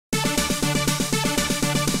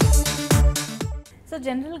So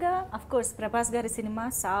జనరల్గా of course Prabhas గారి cinema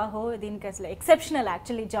Saaho దీనికి అసలు exceptional,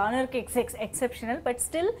 actually జానర్కి exceptional, but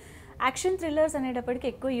still action thrillers అనేటప్పటికి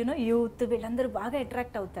ఎక్కువ యూత్ వీళ్ళందరూ బాగా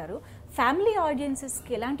అట్రాక్ట్ అవుతారు. ఫ్యామిలీ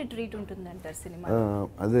ఆడియన్సెస్కి ఎలాంటి ట్రీట్ ఉంటుందంటారు సినిమా?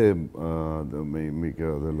 అదే మీకు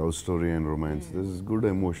అదే love story and romance, this is good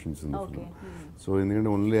emotions in the film. So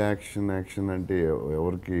ఎందుకంటే ఓన్లీ యాక్షన్ అంటే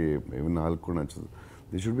ఎవరికి ఏమి నాలుగు కూడా నచ్చదు.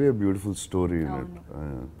 This should be a beautiful story in it.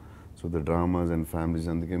 So the dramas and families,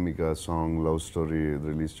 అందుకే మీకు ఆ సాంగ్ లవ్ స్టోరీ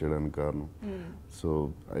రిలీజ్ చేయడానికి కారణం. So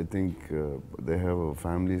I think they have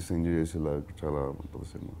families enjoy చేసేలా చాలా ఉంటుంది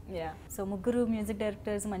సినిమా. సో ముగ్గురు మ్యూజిక్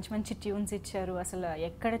డైరెక్టర్స్ మంచి మంచి ట్యూన్స్ ఇచ్చారు, అసలు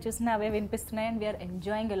ఎక్కడ చూసినా అవే వినిపిస్తున్నాయి అండ్ వీఆర్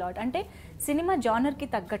ఎంజాయింగ్ అలాట్. అంటే సినిమా జానర్కి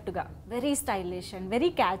తగ్గట్టుగా very stylish and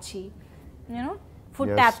very catchy, you know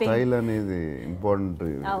food tapping style అనేది ఇంపార్టెంట్.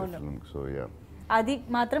 సో యా, అది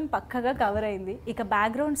మాత్రం పక్కగా కవర్ అయింది. ఇక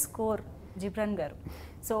బ్యాక్గ్రౌండ్ స్కోర్ జిబ్రాన్ గారు.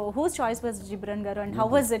 So who's choice was Ghibran గారు అండ్ హౌ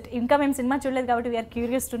వాజ్ ఇట్? ఇంకా మేము సినిమా చూడలేదు కాబట్టి we are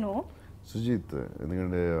curious to know. Sujith,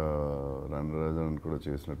 ఎందుకంటే రణరాజన్ కూడా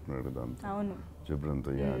చేసినట్టున్నాడు దాంతో. అవును,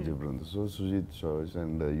 జిబ్రాన్తో. జిబ్రాన్తో. So Sujith choice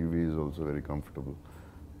and UV is also very comfortable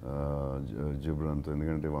జిబ్రాన్తో,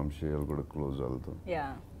 ఎందుకంటే వంశీయాలు కూడా క్లోజ్ వాళ్ళతో.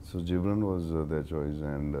 So Ghibran was their choice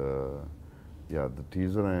and yeah, the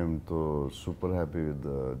teaser I am so super happy with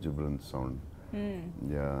the Gibran sound.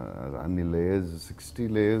 అన్ని లేయర్స్ 60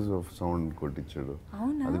 layers ఆఫ్ సౌండ్ కొట్టించాడు.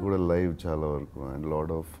 అది కూడా లైవ్ చాలా వరకు. And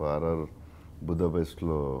lot of RR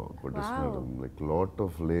బుదాపెస్ట్లో కొట్టిస్తున్నాడు. Like lot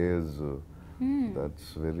of layers.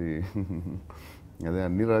 That's very అదే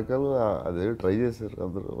అన్ని రకాలు అదే try చేశారు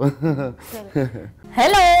అందరూ.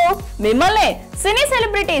 హలో, మిమ్మల్ని సినీ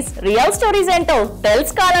సెలబ్రిటీస్ రియల్ స్టోరీస్ ఏంటో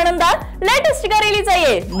తెలుసుకోవాలనుందా? లేటెస్ట్ గా రిలీజ్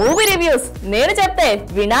అయ్యే మూవీ రివ్యూస్ నేను చెప్తే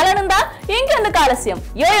వినాలనుందా? ఇంకెందుకు ఆలస్యం,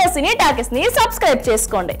 యోయో సినీ టాకీస్ ని సబ్స్క్రైబ్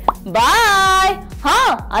చేసుకోండి. బాయ్.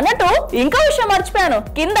 అన్నట్టు ఇంకో విషయం మర్చిపోయాను,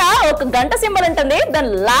 కింద ఒక గంట సింబల్ ఉంటుంది,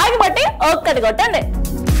 దాన్ని లాగి బట్టి ఒక్కటి కొట్టండి.